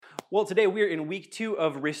Well, today we're in week 2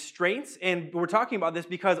 of Restraints, and we're talking about this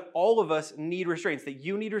because all of us need restraints, that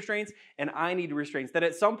you need restraints and I need restraints, that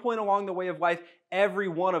at some point along the way of life, every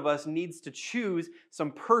one of us needs to choose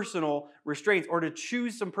some personal restraints or to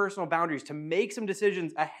choose some personal boundaries, to make some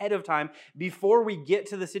decisions ahead of time before we get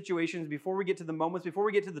to the situations, before we get to the moments, before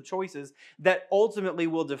we get to the choices that ultimately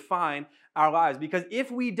will define our lives. Because if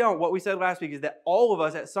we don't, what we said last week is that all of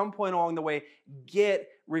us at some point along the way get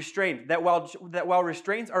restrained. That while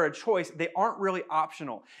restraints are a choice, they aren't really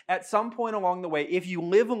optional. At some point along the way, if you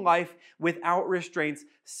live a life without restraints,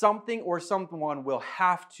 something or someone will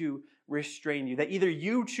have to restrain you. That either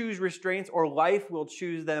you choose restraints or life will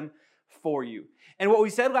choose them for you. And what we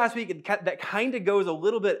said last week, that kind of goes a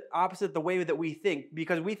little bit opposite the way that we think,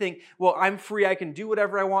 because we think, well, I'm free, I can do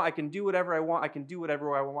whatever I want, I can do whatever I want, I can do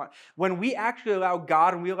whatever I want. When we actually allow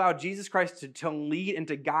God and we allow Jesus Christ to lead and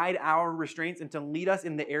to guide our restraints and to lead us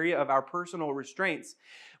in the area of our personal restraints,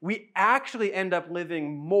 we actually end up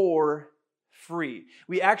living more free.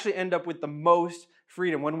 We actually end up with the most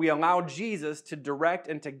freedom when we allow Jesus to direct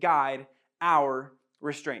and to guide our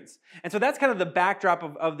restraints. And so that's kind of the backdrop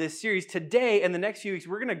of this series. Today and the next few weeks,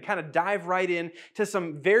 we're going to kind of dive right in to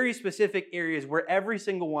some very specific areas where every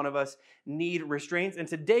single one of us need restraints. And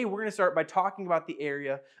today we're going to start by talking about the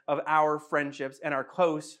area of our friendships and our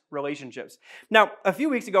close relationships. Now, a few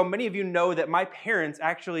weeks ago, many of you know that my parents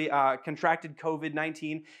actually contracted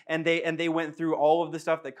COVID-19, and they went through all of the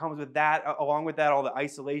stuff that comes with that, along with that, all the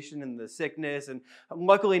isolation and the sickness, and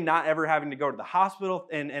luckily not ever having to go to the hospital.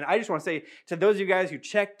 And I just want to say to those of you guys who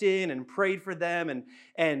checked in and prayed for them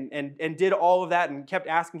and did all of that and kept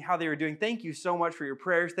asking how they were doing, thank you so much for your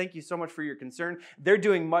prayers. Thank you so much for your concern. They're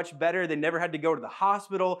doing much better. They never had to go to the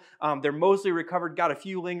hospital. They're mostly recovered, got a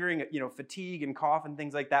few lingering, fatigue and cough and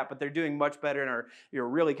things like that, but they're doing much better and are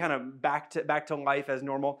really kind of back to life as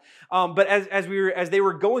normal. But as they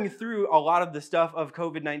were going through a lot of the stuff of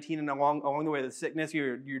COVID-19 and along the way of the sickness,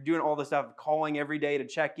 you're doing all the stuff, calling every day to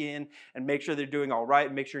check in and make sure they're doing all right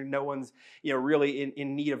and make sure no one's really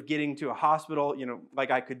in need of getting to a hospital.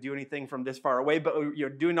 Like I could do anything from this far away, but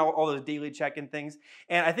doing all those daily check-in things.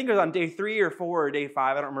 And I think it was on day 3 or 4 or day 5.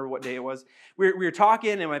 I don't remember what day it was. We were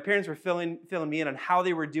talking, and my parents were filling me in on how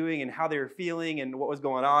they were doing and how they were feeling and what was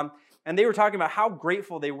going on. And they were talking about how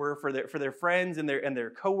grateful they were for their friends and their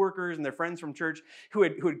coworkers and their friends from church who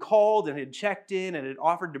had called and had checked in and had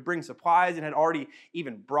offered to bring supplies and had already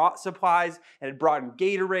even brought supplies and had brought in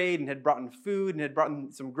Gatorade and had brought in food and had brought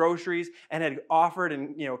in some groceries and had offered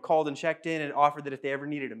and called and checked in and offered that if they ever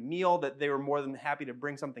needed a meal that they were more than happy to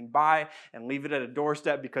bring something by and leave it at a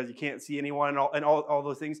doorstep because you can't see anyone and all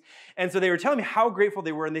those things. And so they were telling me how grateful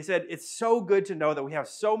they were, and they said it's so good to know that we have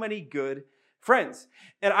so many good friends.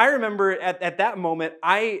 And I remember at that moment,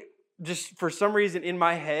 I just, for some reason in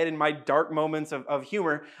my head, in my dark moments of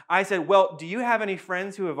humor, I said, well, do you have any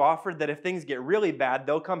friends who have offered that if things get really bad,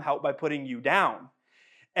 they'll come help by putting you down?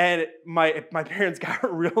 And my parents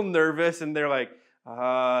got real nervous, and they're like,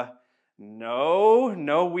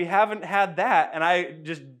 no, we haven't had that. And I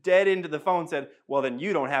just dead into the phone said, well, then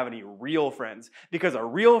you don't have any real friends, because a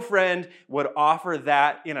real friend would offer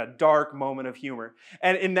that in a dark moment of humor.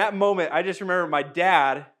 And in that moment, I just remember my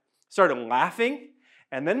dad started laughing,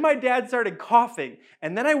 and then my dad started coughing,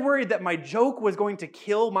 and then I worried that my joke was going to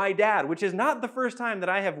kill my dad, which is not the first time that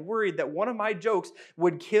I have worried that one of my jokes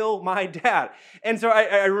would kill my dad. And so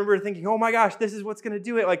I remember thinking, oh my gosh, this is what's going to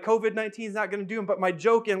do it. Like COVID-19 is not going to do it, but my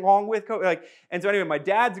joke along with COVID. And so anyway, my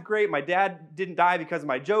dad's great. My dad didn't die because of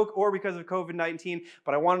my joke or because of COVID-19,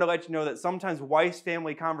 but I wanted to let you know that sometimes wife's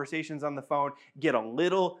family conversations on the phone get a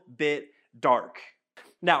little bit dark.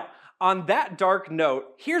 Now, on that dark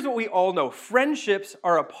note, here's what we all know. Friendships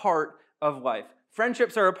are a part of life.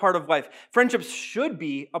 Friendships are a part of life. Friendships should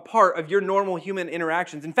be a part of your normal human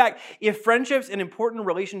interactions. In fact, if friendships and important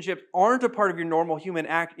relationships aren't a part of your normal human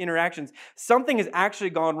interactions, something has actually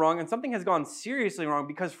gone wrong, and something has gone seriously wrong,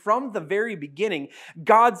 because from the very beginning,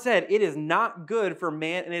 God said it is not good for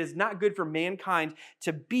man and it is not good for mankind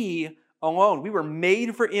to be alone. We were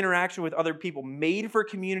made for interaction with other people, made for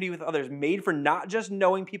community with others, made for not just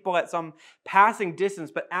knowing people at some passing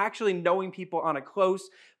distance, but actually knowing people on a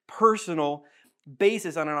close personal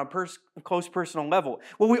basis, on a close personal level.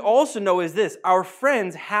 What we also know is this: our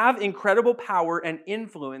friends have incredible power and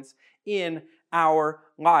influence in our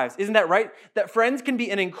lives. Isn't that right? That friends can be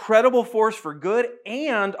an incredible force for good,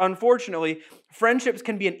 and unfortunately, friendships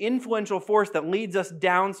can be an influential force that leads us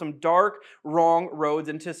down some dark, wrong roads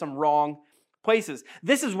into some wrong places.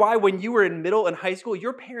 This is why when you were in middle and high school,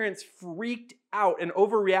 your parents freaked out and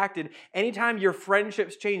overreacted anytime your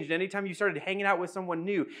friendships changed, anytime you started hanging out with someone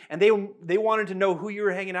new, and they wanted to know who you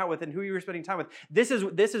were hanging out with and who you were spending time with. This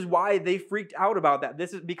is why they freaked out about that.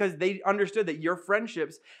 This is because they understood that your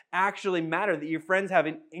friendships actually matter, that your friends have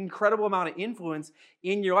an incredible amount of influence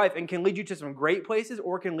in your life and can lead you to some great places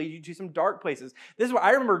or can lead you to some dark places. This is what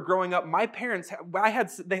I remember growing up. My parents, they had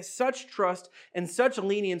such trust and such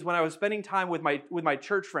lenience when I was spending time with my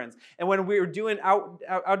church friends, and when we were doing out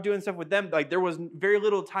doing stuff with them. Like, there was very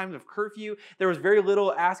little times of curfew. There was very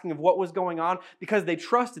little asking of what was going on because they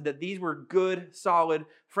trusted that these were good, solid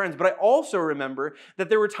friends. But I also remember that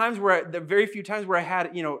there were times the very few times where I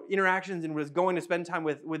had, interactions and was going to spend time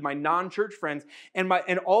with my non-church friends, and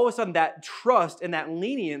all of a sudden that trust and that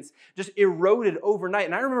lenience just eroded overnight.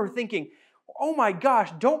 And I remember thinking, oh my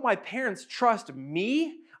gosh, don't my parents trust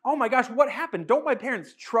me? Oh my gosh, what happened? Don't my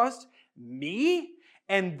parents trust me?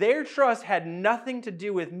 And their trust had nothing to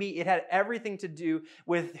do with me. It had everything to do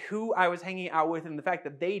with who I was hanging out with and the fact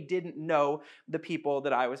that they didn't know the people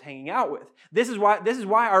that I was hanging out with. This is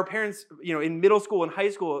why our parents, in middle school and high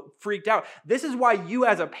school freaked out. This is why you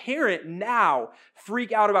as a parent now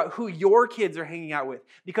freak out about who your kids are hanging out with.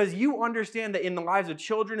 Because you understand that in the lives of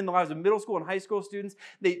children, in the lives of middle school and high school students,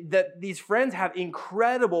 that these friends have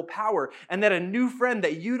incredible power, and that a new friend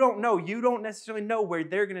that you don't don't necessarily know where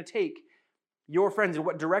they're going to take your friends and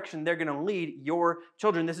what direction they're going to lead your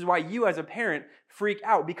children. This is why you as a parent freak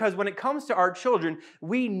out, because when it comes to our children,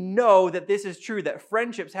 we know that this is true, that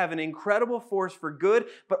friendships have an incredible force for good,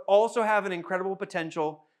 but also have an incredible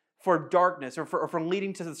potential for darkness or for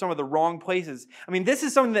leading to some of the wrong places. I mean, this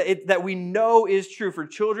is something that we know is true for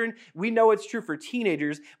children. We know it's true for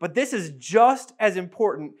teenagers, but this is just as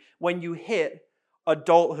important when you hit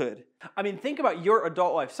adulthood. I mean, think about your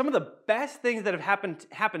adult life. Some of the best things that have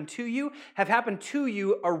happened to you have happened to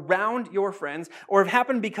you around your friends, or have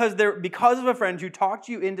happened because of a friend who talked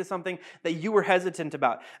you into something that you were hesitant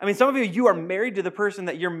about. I mean, some of you are married to the person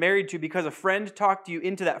that you're married to because a friend talked you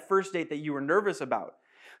into that first date that you were nervous about.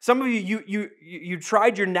 Some of you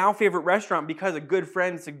tried your now favorite restaurant because a good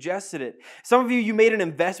friend suggested it. Some of you made an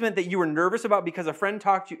investment that you were nervous about because a friend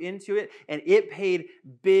talked you into it, and it paid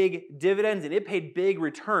big dividends and it paid big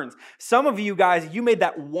returns. Some of you guys, you made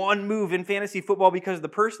that one move in fantasy football because the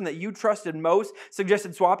person that you trusted most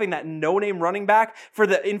suggested swapping that no-name running back for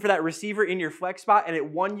that receiver in your flex spot, and it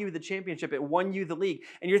won you the championship. It won you the league.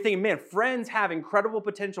 And you're thinking, man, friends have incredible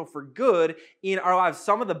potential for good in our lives.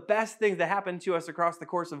 Some of the best things that happen to us across the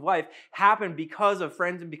course of life happen because of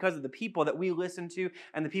friends and because of the people that we listen to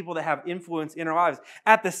and the people that have influence in our lives.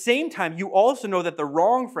 At the same time, you also know that the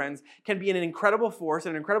wrong friends can be an incredible force,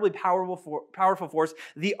 an incredibly powerful force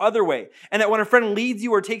the other way. And that when a friend leads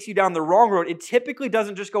you or takes you down the wrong road, it typically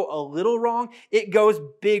doesn't just go a little wrong, it goes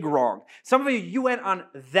big wrong. Some of you went on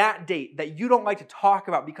that date that you don't like to talk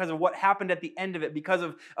about because of what happened at the end of it, because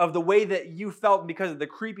of the way that you felt, because of the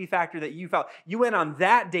creepy factor that you felt. You went on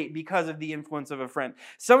that date because of the influence of a friend.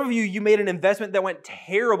 Some of you made an investment that went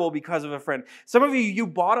terrible because of a friend. Some of you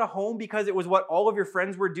bought a home because it was what all of your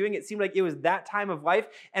friends were doing. It seemed like it was that time of life.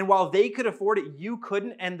 And while they could afford it, you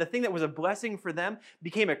couldn't. And the thing that was a blessing for them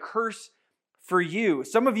became a curse for you.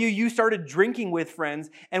 Some of you started drinking with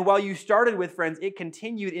friends. And while you started with friends, it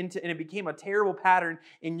continued and it became a terrible pattern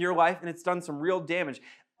in your life. And it's done some real damage.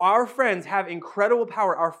 Our friends have incredible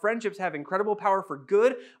power. Our friendships have incredible power for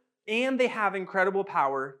good, and they have incredible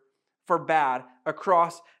power for bad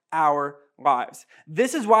across our lives.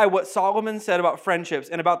 This is why what Solomon said about friendships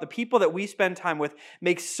and about the people that we spend time with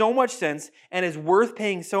makes so much sense and is worth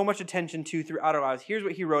paying so much attention to throughout our lives. Here's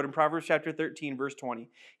what he wrote in Proverbs chapter 13, verse 20.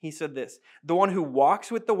 He said this: "The one who walks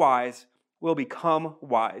with the wise will become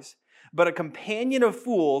wise, but a companion of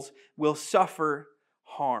fools will suffer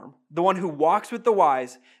harm." The one who walks with the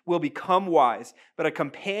wise will become wise, but a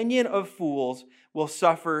companion of fools will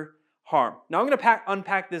suffer harm. Now I'm going to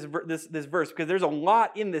unpack this verse because there's a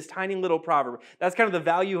lot in this tiny little proverb. That's kind of the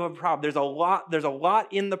value of a proverb. There's a lot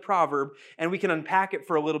in the proverb, and we can unpack it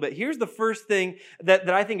for a little bit. Here's the first thing that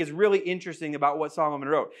I think is really interesting about what Solomon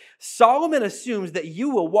wrote. Solomon assumes that you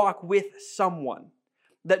will walk with someone,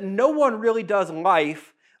 that no one really does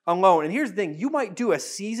life alone. And here's the thing: you might do a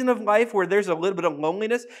season of life where there's a little bit of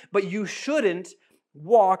loneliness, but you shouldn't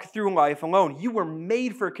walk through life alone. You were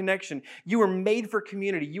made for connection. You were made for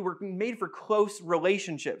community. You were made for close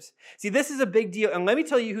relationships. See, this is a big deal. And let me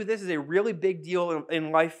tell you who this is a really big deal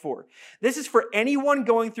in life for. This is for anyone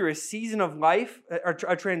going through a season of life,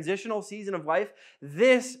 a transitional season of life.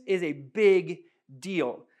 This is a big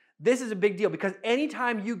deal. This is a big deal because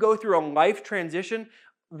anytime you go through a life transition,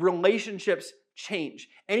 relationships change.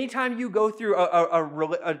 Anytime you go through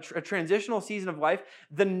a transitional season of life,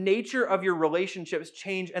 the nature of your relationships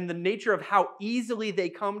change, and the nature of how easily they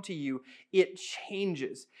come to you, it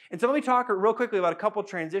changes. And so let me talk real quickly about a couple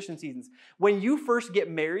transition seasons. When you first get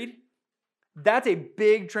married, that's a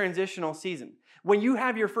big transitional season. When you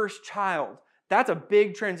have your first child, that's a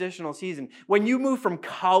big transitional season. When you move from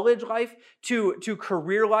college life to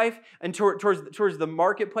career life and towards the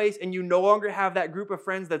marketplace, and you no longer have that group of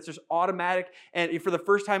friends that's just automatic, and for the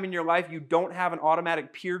first time in your life, you don't have an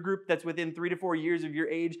automatic peer group that's within 3 to 4 years of your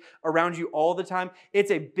age around you all the time,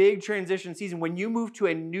 it's a big transition season. When you move to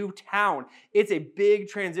a new town, it's a big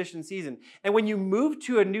transition season. And when you move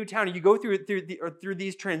to a new town and you go through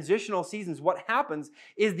these transitional seasons, what happens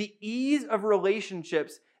is the ease of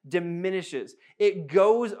relationships diminishes. It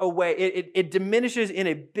goes away. It diminishes in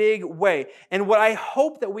a big way. And what I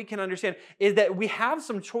hope that we can understand is that we have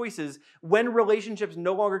some choices when relationships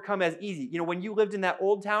no longer come as easy. You know, when you lived in that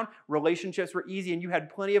old town, relationships were easy and you had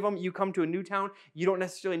plenty of them. You come to a new town, you don't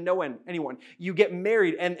necessarily know anyone. You get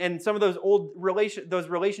married, and some of those those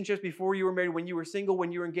relationships before you were married, when you were single,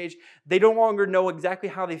 when you were engaged, they no longer know exactly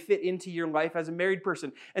how they fit into your life as a married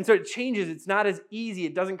person. And so it changes. It's not as easy.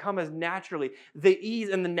 It doesn't come as naturally. The ease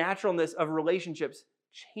and the naturalness of relationships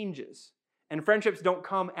changes. And friendships don't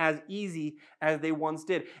come as easy as they once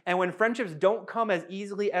did. And when friendships don't come as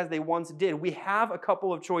easily as they once did, we have a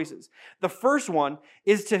couple of choices. The first one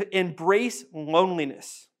is to embrace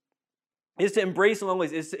loneliness. Is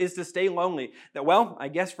to stay lonely. That, well, I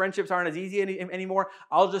guess friendships aren't as easy anymore.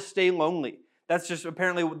 I'll just stay lonely. That's just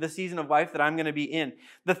apparently the season of life that I'm going to be in.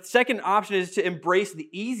 The second option is to embrace the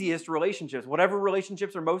easiest relationships. Whatever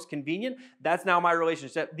relationships are most convenient, that's now my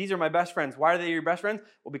relationship. These are my best friends. Why are they your best friends?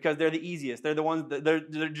 Well, because they're the easiest. They're the ones that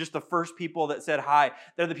they're just the first people that said hi.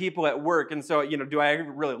 They're the people at work. And so, do I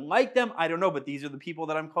really like them? I don't know, but these are the people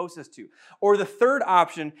that I'm closest to. Or the third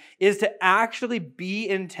option is to actually be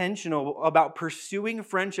intentional about pursuing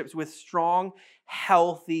friendships with strong,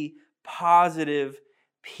 healthy, positive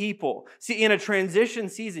people. See, in a transition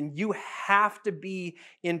season, you have to be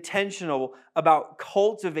intentional about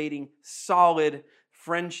cultivating solid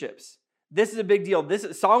friendships. This is a big deal.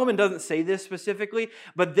 Solomon doesn't say this specifically,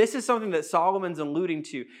 but this is something that Solomon's alluding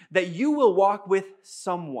to, that you will walk with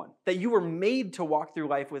someone, that you were made to walk through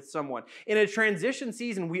life with someone. In a transition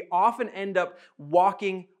season, we often end up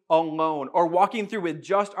walking alone or walking through with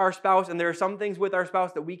just our spouse, and there are some things with our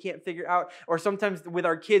spouse that we can't figure out, or sometimes with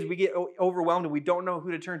our kids we get overwhelmed and we don't know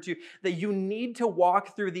who to turn to, that you need to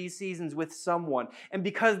walk through these seasons with someone. And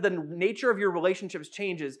because the nature of your relationships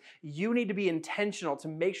changes, you need to be intentional to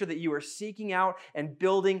make sure that you are seeking out and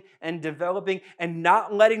building and developing and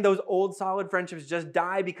not letting those old solid friendships just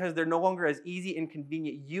die because they're no longer as easy and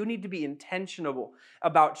convenient. You need to be intentional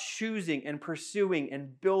about choosing and pursuing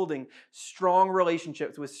and building strong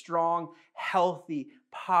relationships with strong, healthy,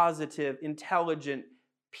 positive, intelligent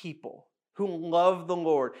people who love the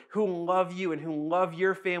Lord, who love you and who love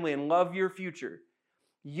your family and love your future.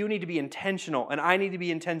 You need to be intentional, and I need to be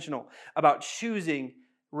intentional about choosing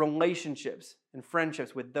relationships and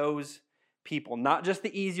friendships with those people. Not just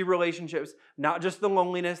the easy relationships, not just the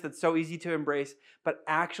loneliness that's so easy to embrace, but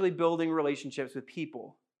actually building relationships with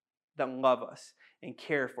people that love us and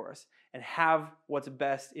care for us and have what's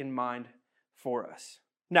best in mind for us.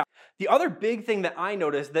 Now, the other big thing that I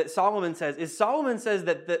noticed that Solomon says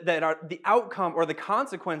that the outcome or the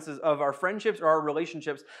consequences of our friendships or our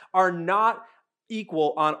relationships are not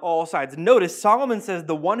equal on all sides. Notice Solomon says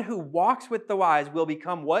the one who walks with the wise will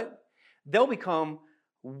become what? They'll become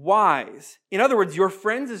wise. In other words, your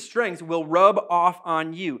friends' strengths will rub off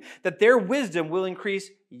on you, that their wisdom will increase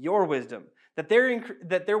your wisdom, that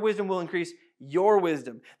their wisdom will increase your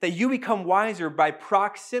wisdom, that you become wiser by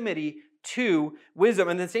proximity to wisdom.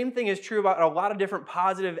 And the same thing is true about a lot of different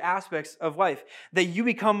positive aspects of life, that you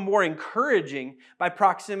become more encouraging by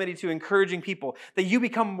proximity to encouraging people, that you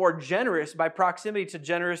become more generous by proximity to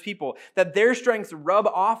generous people, that their strengths rub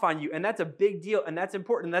off on you. And that's a big deal, and that's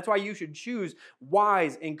important. And that's why you should choose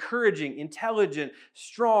wise, encouraging, intelligent,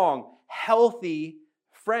 strong, healthy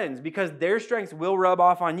friends, because their strengths will rub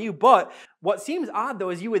off on you. But what seems odd,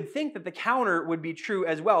 though, is you would think that the counter would be true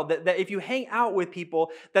as well, that if you hang out with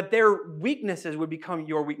people, that their weaknesses would become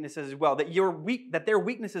your weaknesses as well, that their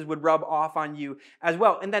weaknesses would rub off on you as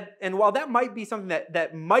well. And while that might be something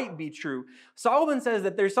that might be true, Solomon says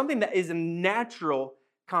that there's something that is a natural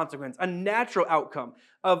consequence, a natural outcome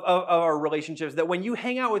of our relationships, that when you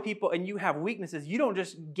hang out with people and you have weaknesses, you don't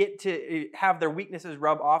just get to have their weaknesses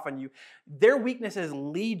rub off on you. Their weaknesses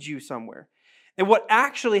lead you somewhere. And what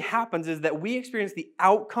actually happens is that we experience the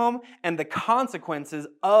outcome and the consequences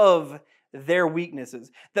of their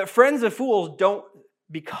weaknesses. That friends of fools don't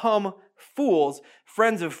become fools.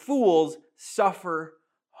 Friends of fools suffer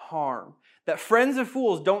harm. That friends of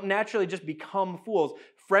fools don't naturally just become fools.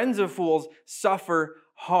 Friends of fools suffer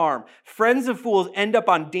harm. Friends of fools end up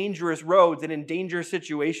on dangerous roads and in dangerous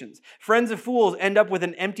situations. Friends of fools end up with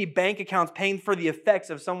an empty bank account paying for the effects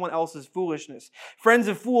of someone else's foolishness. Friends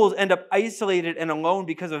of fools end up isolated and alone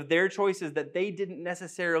because of their choices that they didn't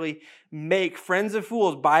necessarily make. Friends of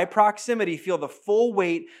fools, by proximity, feel the full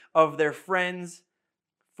weight of their friends'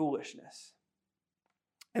 foolishness.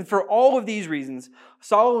 And for all of these reasons,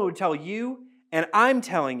 Solomon would tell you, and I'm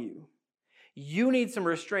telling you, you need some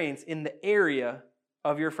restraints in the area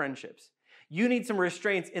of your friendships. You need some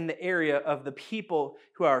restraints in the area of the people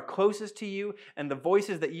who are closest to you and the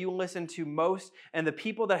voices that you listen to most and the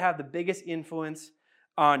people that have the biggest influence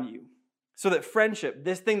on you. So that friendship,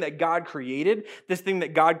 this thing that God created, this thing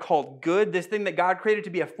that God called good, this thing that God created to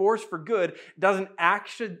be a force for good, doesn't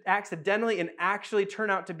accidentally and actually turn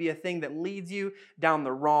out to be a thing that leads you down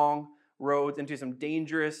the wrong roads into some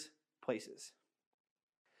dangerous places.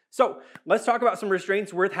 So let's talk about some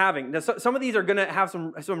restraints worth having. Now, some of these are going to have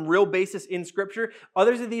some real basis in Scripture.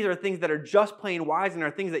 Others of these are things that are just plain wise and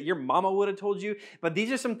are things that your mama would have told you. But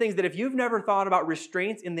these are some things that if you've never thought about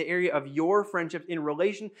restraints in the area of your friendships in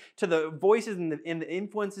relation to the voices and the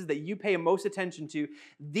influences that you pay most attention to,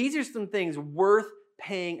 these are some things worth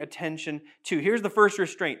paying attention to. Here's the first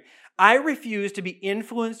restraint. I refuse to be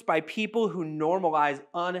influenced by people who normalize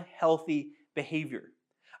unhealthy behavior.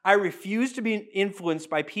 I refuse to be influenced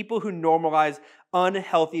by people who normalize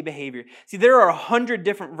unhealthy behavior. See, there are 100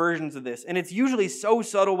 different versions of this, and it's usually so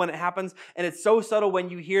subtle when it happens, and it's so subtle when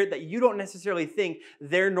you hear it that you don't necessarily think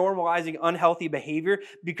they're normalizing unhealthy behavior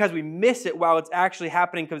because we miss it while it's actually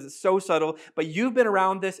happening because it's so subtle, but you've been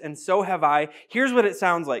around this, and so have I. Here's what it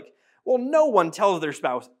sounds like. Well, no one tells their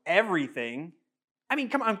spouse everything. I mean,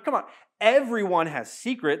 come on. Everyone has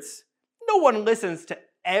secrets. No one listens to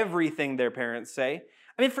everything their parents say.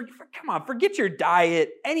 I mean, come on, forget your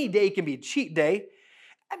diet. Any day can be a cheat day.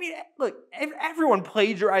 I mean, look, everyone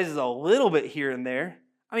plagiarizes a little bit here and there.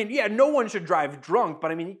 I mean, yeah, no one should drive drunk,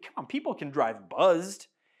 but I mean, come on, people can drive buzzed.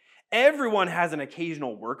 Everyone has an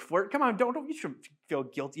occasional work flirt. Come on, don't you should feel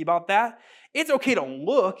guilty about that. It's okay to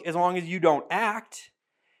look as long as you don't act.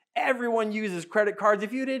 Everyone uses credit cards.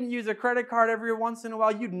 If you didn't use a credit card every once in a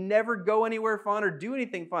while, you'd never go anywhere fun or do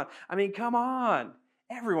anything fun. I mean, come on.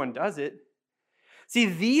 Everyone does it. See,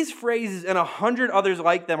 these phrases and 100 others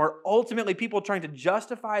like them are ultimately people trying to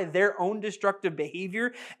justify their own destructive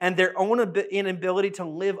behavior and their own inability to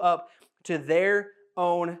live up to their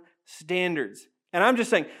own standards. And I'm just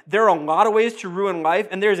saying, there are a lot of ways to ruin life,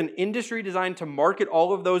 and there's an industry designed to market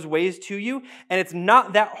all of those ways to you, and it's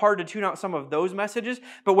not that hard to tune out some of those messages,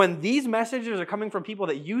 but when these messages are coming from people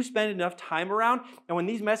that you spend enough time around, and when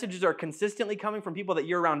these messages are consistently coming from people that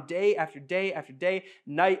you're around day after day after day,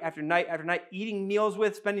 night after night after night, eating meals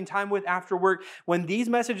with, spending time with after work, when these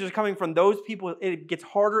messages are coming from those people, it gets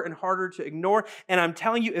harder and harder to ignore, and I'm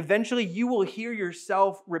telling you, eventually you will hear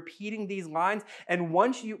yourself repeating these lines, and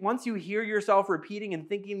once you hear yourself repeating and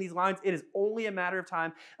thinking these lines, it is only a matter of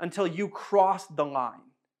time until you cross the line.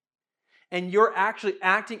 And you're actually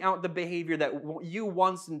acting out the behavior that you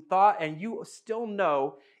once thought and you still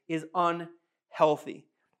know is unhealthy.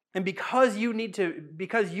 And because you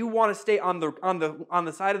want to stay on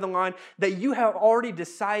the side of the line that you have already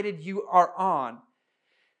decided you are on,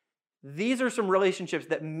 these are some relationships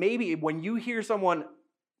that maybe when you hear someone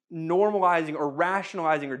normalizing or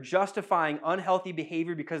rationalizing or justifying unhealthy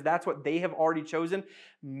behavior because that's what they have already chosen,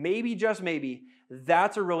 maybe, just maybe,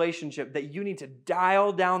 that's a relationship that you need to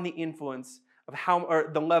dial down the influence of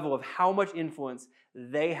the level of how much influence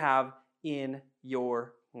they have in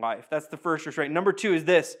your life. That's the first restraint. Number 2 is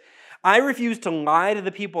this. I refuse to lie to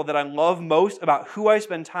the people that I love most about who I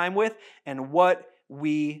spend time with and what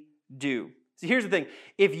we do. See, here's the thing.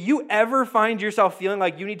 If you ever find yourself feeling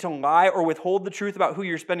like you need to lie or withhold the truth about who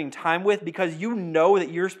you're spending time with because you know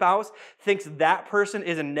that your spouse thinks that person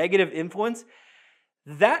is a negative influence,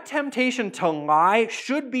 that temptation to lie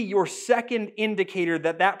should be your second indicator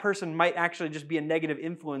that that person might actually just be a negative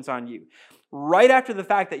influence on you. Right after the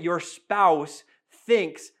fact that your spouse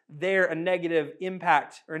thinks they're a negative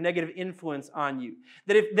impact or a negative influence on you.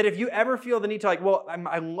 That if you ever feel the need to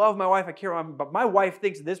I love my wife, I care about, but my wife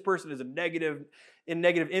thinks this person is a negative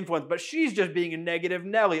influence, but she's just being a negative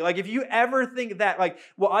Nelly. Like if you ever think that,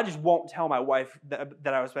 I just won't tell my wife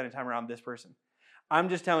that I was spending time around this person. I'm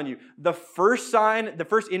just telling you, the first sign, the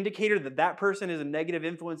first indicator that that person is a negative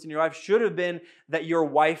influence in your life should have been that your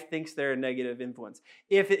wife thinks they're a negative influence.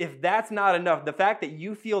 If that's not enough, the fact that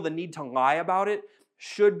you feel the need to lie about it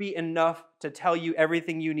should be enough to tell you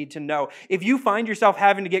everything you need to know. If you find yourself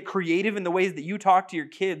having to get creative in the ways that you talk to your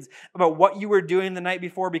kids about what you were doing the night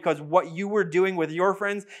before because what you were doing with your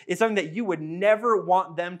friends is something that you would never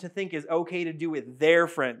want them to think is okay to do with their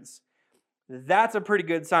friends, that's a pretty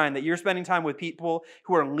good sign that you're spending time with people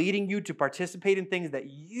who are leading you to participate in things that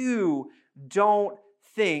you don't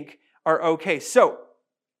think are okay. So,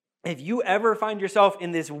 if you ever find yourself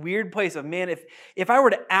in this weird place of, man, if I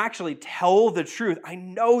were to actually tell the truth, I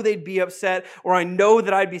know they'd be upset, or I know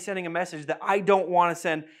that I'd be sending a message that I don't want to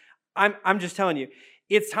send, I'm just telling you,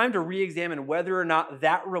 it's time to re-examine whether or not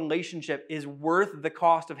that relationship is worth the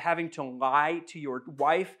cost of having to lie to your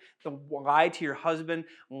wife, lie to your husband,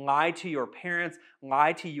 lie to your parents,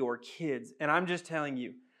 lie to your kids. And I'm just telling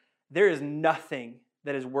you, there is nothing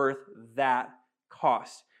that is worth that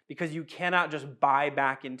cost. Because you cannot just buy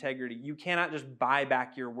back integrity. You cannot just buy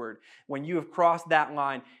back your word. When you have crossed that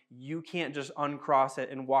line, you can't just uncross it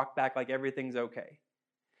and walk back like everything's okay.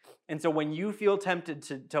 And so when you feel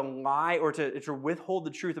tempted to lie or to withhold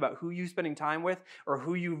the truth about who you're spending time with or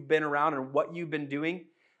who you've been around and what you've been doing,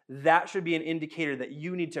 that should be an indicator that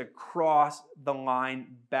you need to cross the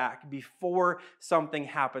line back before something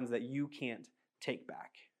happens that you can't take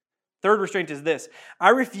back. Third restraint is this: I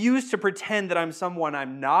refuse to pretend that I'm someone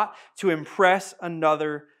I'm not to impress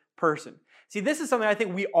another person. See, this is something I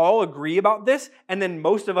think we all agree about this, and then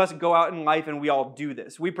most of us go out in life and we all do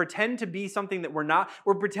this. We pretend to be something that we're not.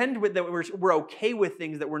 We pretend that we're okay with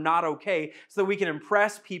things that we're not okay so that we can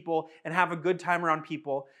impress people and have a good time around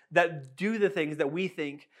people that do the things that we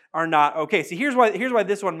think are not okay. See, here's why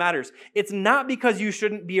this one matters. It's not because you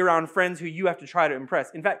shouldn't be around friends who you have to try to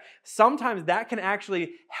impress. In fact, sometimes that can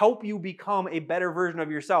actually help you become a better version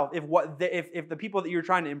of yourself if the people that you're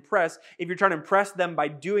trying to impress, if you're trying to impress them by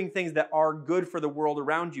doing things that are good for the world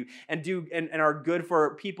around you and are good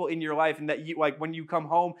for people in your life, and that you, like, when you come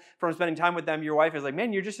home from spending time with them, your wife is like,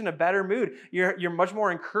 man, you're just in a better mood. You're much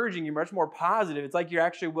more encouraging. You're much more positive. It's like you're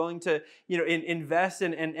actually willing to, invest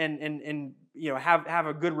and have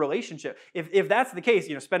a good relationship. If that's the case,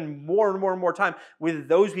 spend more and more and more time with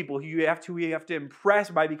those people who you have to impress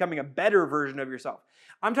by becoming a better version of yourself.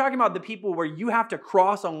 I'm talking about the people where you have to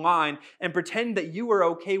cross a line and pretend that you are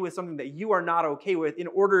okay with something that you are not okay with in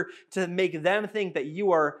order to make them think that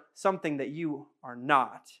you are something that you are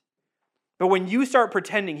not. But when you start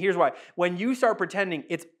pretending, here's why. When you start pretending,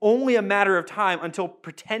 it's only a matter of time until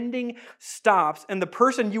pretending stops and the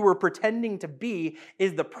person you were pretending to be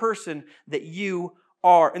is the person that you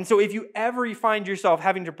are. And so if you ever find yourself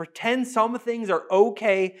having to pretend some things are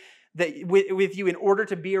okay with you in order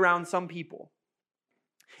to be around some people,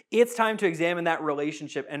 it's time to examine that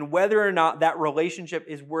relationship and whether or not that relationship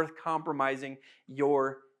is worth compromising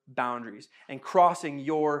your boundaries and crossing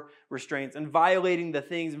your restraints and violating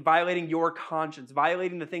your conscience,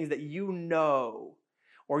 violating the things that you know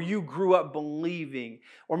or you grew up believing,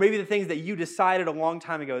 or maybe the things that you decided a long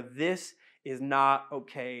time ago, this is not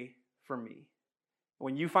okay for me.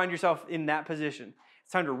 When you find yourself in that position,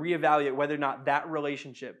 it's time to reevaluate whether or not that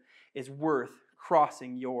relationship is worth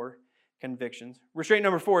crossing your convictions. Restraint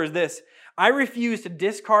number 4 is this: I refuse to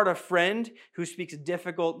discard a friend who speaks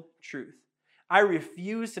difficult truth. I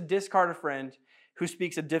refuse to discard a friend who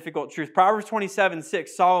speaks a difficult truth. Proverbs 27:6,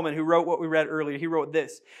 Solomon, who wrote what we read earlier, he wrote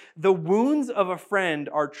this: the wounds of a friend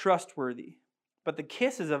are trustworthy, but the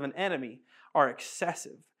kisses of an enemy are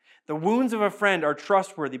excessive. The wounds of a friend are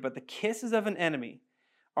trustworthy, but the kisses of an enemy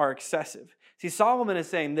are excessive. See, Solomon is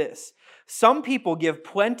saying this: some people give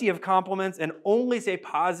plenty of compliments and only say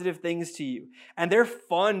positive things to you, and they're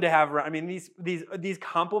fun to have around. I mean, these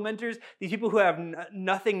complimenters, these people who have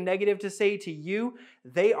nothing negative to say to you,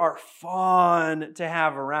 they are fun to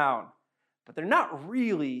have around, but they're not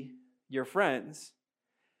really your friends.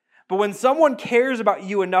 But when someone cares about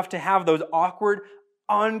you enough to have those awkward,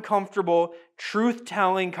 uncomfortable,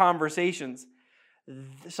 truth-telling conversations,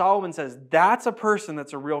 Solomon says that's a person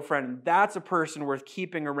that's a real friend. That's a person worth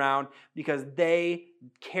keeping around because they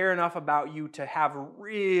care enough about you to have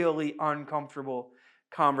really uncomfortable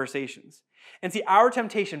conversations. And see, our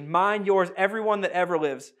temptation, mine, yours, everyone that ever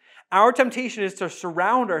lives, our temptation is to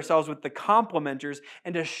surround ourselves with the complimenters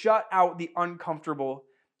and to shut out the uncomfortable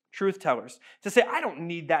truth tellers. To say, I don't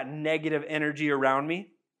need that negative energy around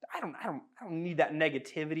me. I don't need that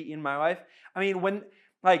negativity in my life. I mean, when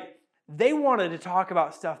they wanted to talk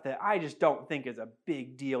about stuff that I just don't think is a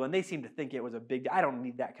big deal, and they seem to think it was a big deal. I don't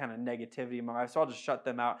need that kind of negativity in my life, so I'll just shut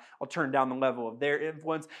them out. I'll turn down the level of their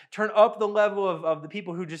influence, turn up the level of the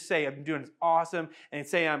people who just say I'm doing this awesome, and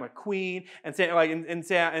say I'm a queen, and say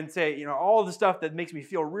all the stuff that makes me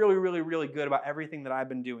feel really, really, really good about everything that I've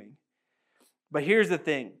been doing. But here's the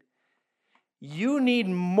thing. You need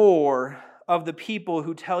more of the people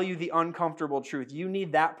who tell you the uncomfortable truth. You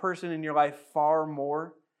need that person in your life far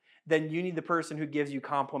more than you need the person who gives you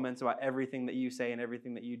compliments about everything that you say and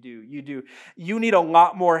everything that you do. You need a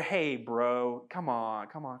lot more, hey, bro, come on,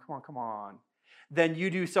 than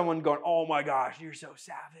you do someone going, oh my gosh, you're so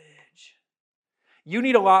savage. You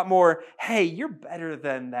need a lot more, hey, you're better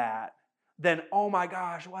than that, than, oh my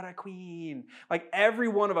gosh, what a queen. Like every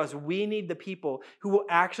one of us, we need the people who will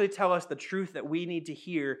actually tell us the truth that we need to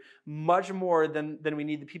hear much more than we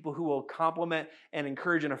need the people who will compliment and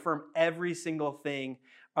encourage and affirm every single thing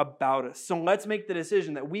about us. So let's make the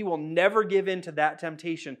decision that we will never give in to that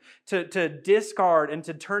temptation to discard and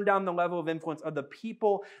to turn down the level of influence of the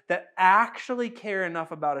people that actually care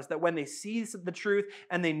enough about us that when they see the truth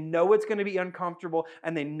and they know it's going to be uncomfortable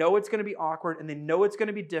and they know it's going to be awkward and they know it's going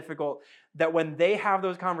to be difficult, that when they have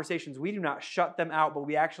those conversations, we do not shut them out, but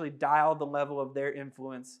we actually dial the level of their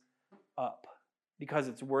influence up because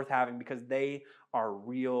it's worth having, because they are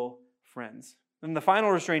real friends. And the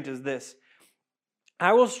final restraint is this: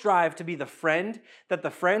 I will strive to be the friend that the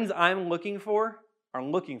friends I'm looking for are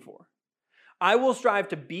looking for. I will strive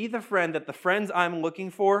to be the friend that the friends I'm looking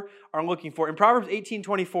for are looking for. In Proverbs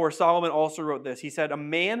 18:24, Solomon also wrote this. He said, a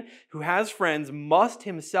man who has friends must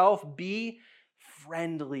himself be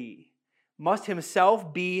friendly. Must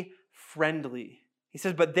himself be friendly. He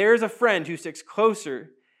says, but there's a friend who sticks closer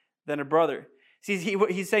than a brother. See,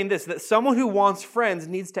 he's saying this, that someone who wants friends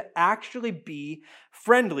needs to actually be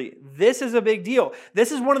friendly. This is a big deal.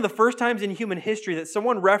 This is one of the first times in human history that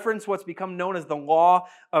someone referenced what's become known as the law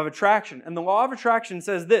of attraction. And the law of attraction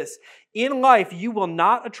says this: in life, you will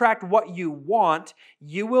not attract what you want,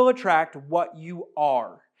 you will attract what you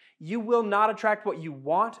are. You will not attract what you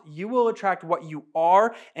want, you will attract what you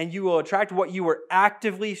are, and you will attract what you are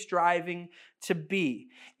actively striving to be.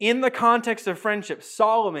 In the context of friendship,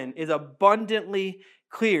 Solomon is abundantly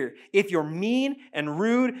clear. If you're mean and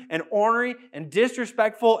rude and ornery and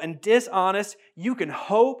disrespectful and dishonest, you can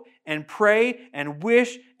hope and pray and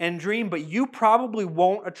wish and dream, but you probably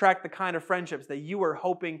won't attract the kind of friendships that you are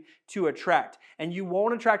hoping to attract. And you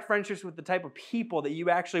won't attract friendships with the type of people that you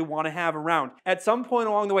actually want to have around. At some point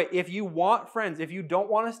along the way, if you want friends, if you don't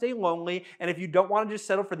want to stay lonely, and if you don't want to just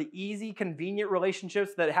settle for the easy, convenient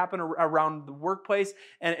relationships that happen around the workplace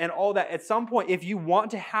and all that, at some point, if you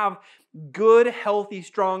want to have good, healthy,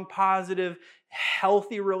 strong, positive,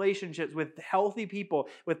 healthy relationships with healthy people,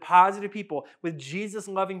 with positive people, with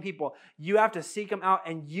Jesus-loving people, you have to seek them out,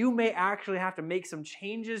 and you may actually have to make some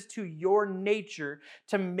changes to your nature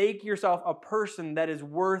to make yourself a person that is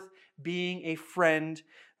worth being a friend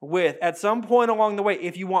with. At some point along the way,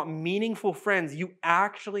 if you want meaningful friends, you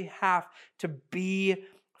actually have to be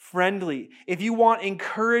friendly. If you want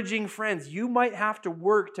encouraging friends, you might have to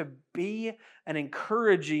work to be an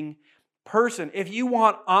encouraging person. If you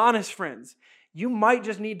want honest friends, you might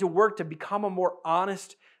just need to work to become a more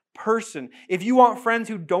honest person. If you want friends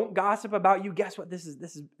who don't gossip about you, guess what? This is,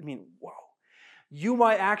 whoa. You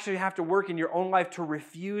might actually have to work in your own life to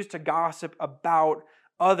refuse to gossip about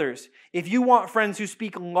others. If you want friends who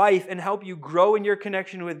speak life and help you grow in your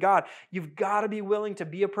connection with God, you've got to be willing to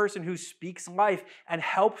be a person who speaks life and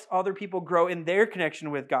helps other people grow in their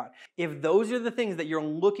connection with God. If those are the things that you're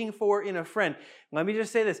looking for in a friend, let me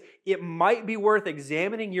just say this: it might be worth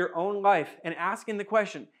examining your own life and asking the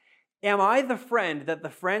question, am I the friend that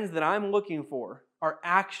the friends that I'm looking for are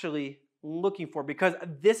actually looking for? Because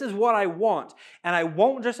this is what I want, and I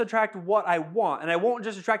won't just attract what I want, and I won't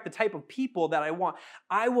just attract the type of people that I want.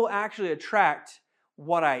 I will actually attract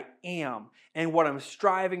what I am and what I'm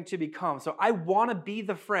striving to become. So I want to be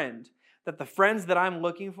the friend that the friends that I'm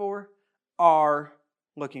looking for are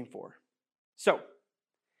looking for. So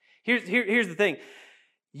here's the thing.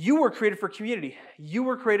 You were created for community. You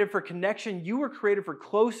were created for connection. You were created for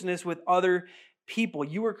closeness with other people.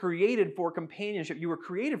 You were created for companionship. You were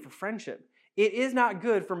created for friendship. It is not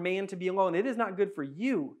good for man to be alone. It is not good for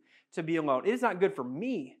you to be alone. It is not good for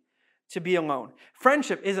me to be alone.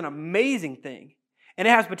 Friendship is an amazing thing, and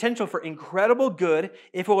it has potential for incredible good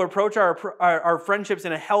if we'll approach our friendships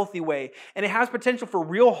in a healthy way. And it has potential for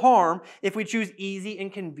real harm if we choose easy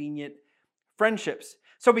and convenient friendships.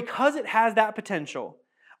 So because it has that potential,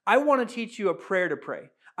 I want to teach you a prayer to pray.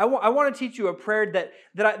 I want to teach you a prayer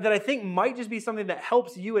that I think might just be something that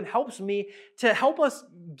helps you and helps me to help us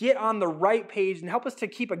get on the right page and help us to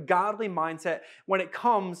keep a godly mindset when it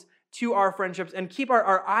comes to our friendships and keep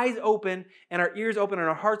our eyes open and our ears open and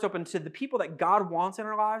our hearts open to the people that God wants in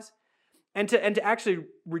our lives, and to actually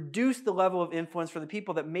reduce the level of influence for the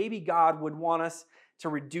people that maybe God would want us to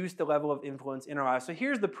reduce the level of influence in our lives. So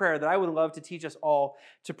here's the prayer that I would love to teach us all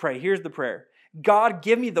to pray. Here's the prayer. God,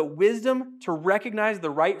 give me the wisdom to recognize the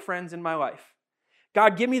right friends in my life.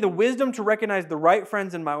 God, give me the wisdom to recognize the right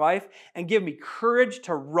friends in my life and give me courage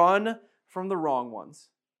to run from the wrong ones.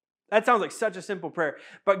 That sounds like such a simple prayer.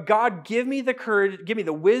 But God, give me the courage, give me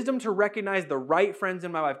the wisdom to recognize the right friends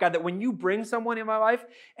in my life. God, that when you bring someone in my life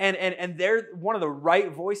and they're one of the right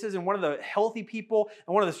voices and one of the healthy people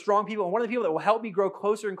and one of the strong people and one of the people that will help me grow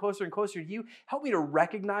closer and closer and closer to you, help me to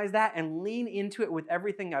recognize that and lean into it with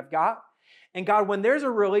everything I've got. And God, when there's a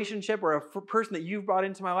relationship or a person that you've brought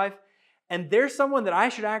into my life and there's someone that I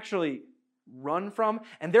should actually run from,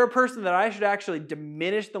 and they're a person that I should actually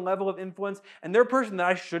diminish the level of influence, and they're a person that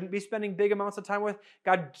I shouldn't be spending big amounts of time with,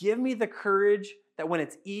 God, give me the courage that when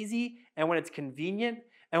it's easy and when it's convenient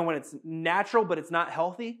and when it's natural but it's not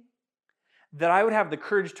healthy, that I would have the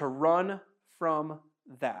courage to run from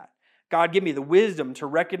that. God, give me the wisdom to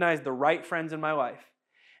recognize the right friends in my life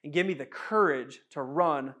and give me the courage to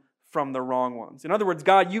run from the wrong ones. In other words,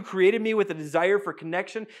 God, you created me with a desire for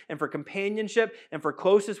connection and for companionship and for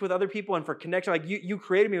closeness with other people and for connection. Like you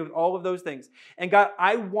created me with all of those things. And God,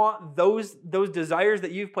 I want those desires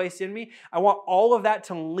that you've placed in me. I want all of that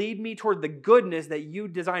to lead me toward the goodness that you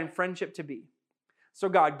designed friendship to be. So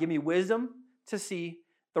God, give me wisdom to see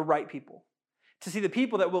the right people, to see the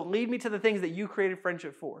people that will lead me to the things that you created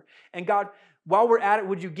friendship for. And God, while we're at it,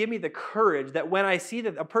 would you give me the courage that when I see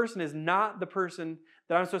that a person is not the person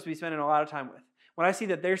that I'm supposed to be spending a lot of time with, when I see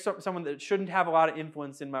that there's someone that shouldn't have a lot of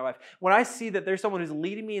influence in my life, when I see that there's someone who's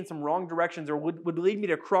leading me in some wrong directions or would lead me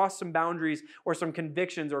to cross some boundaries or some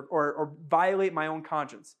convictions or violate my own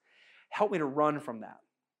conscience, help me to run from that.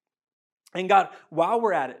 And God, while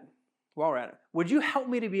we're at it, would you help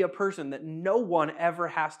me to be a person that no one ever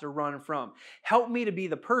has to run from? Help me to be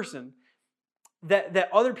the person that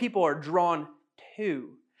other people are drawn to.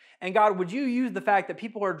 And God, would you use the fact that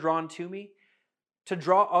people are drawn to me to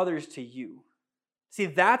draw others to you? See,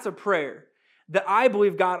 that's a prayer that I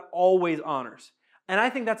believe God always honors. And I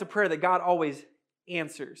think that's a prayer that God always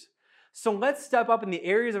answers. So let's step up in the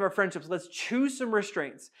areas of our friendships. Let's choose some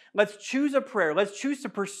restraints. Let's choose a prayer. Let's choose to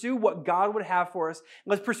pursue what God would have for us.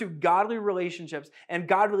 Let's pursue godly relationships and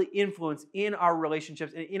godly influence in our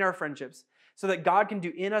relationships and in our friendships so that God can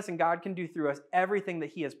do in us and God can do through us everything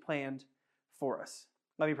that He has planned for us.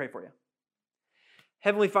 Let me pray for you.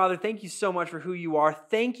 Heavenly Father, thank you so much for who you are.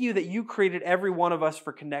 Thank you that you created every one of us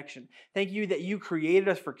for connection. Thank you that you created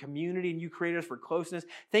us for community and you created us for closeness.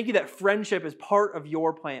 Thank you that friendship is part of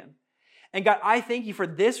your plan. And God, I thank you for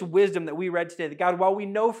this wisdom that we read today. That God, while we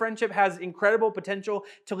know friendship has incredible potential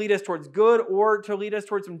to lead us towards good or to lead us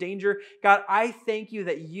towards some danger, God, I thank you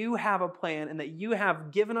that you have a plan and that you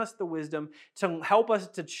have given us the wisdom to help us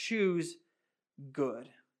to choose good.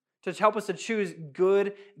 To help us to choose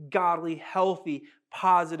good, godly, healthy,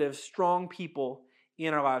 positive, strong people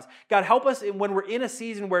in our lives. God, help us when we're in a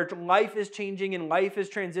season where life is changing and life is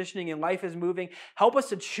transitioning and life is moving. Help us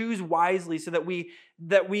to choose wisely so that we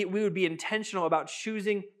would be intentional about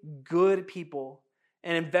choosing good people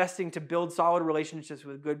and investing to build solid relationships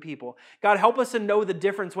with good people. God, help us to know the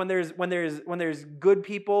difference when there's good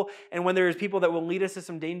people and when there's people that will lead us to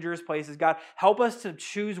some dangerous places. God, help us to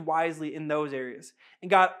choose wisely in those areas. And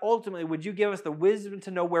God, ultimately, would you give us the wisdom to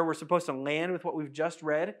know where we're supposed to land with what we've just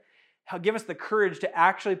read? Give us the courage to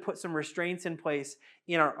actually put some restraints in place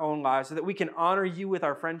in our own lives so that we can honor you with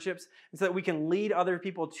our friendships and so that we can lead other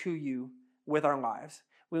people to you with our lives.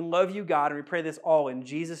 We love you, God, and we pray this all in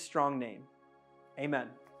Jesus' strong name. Amen.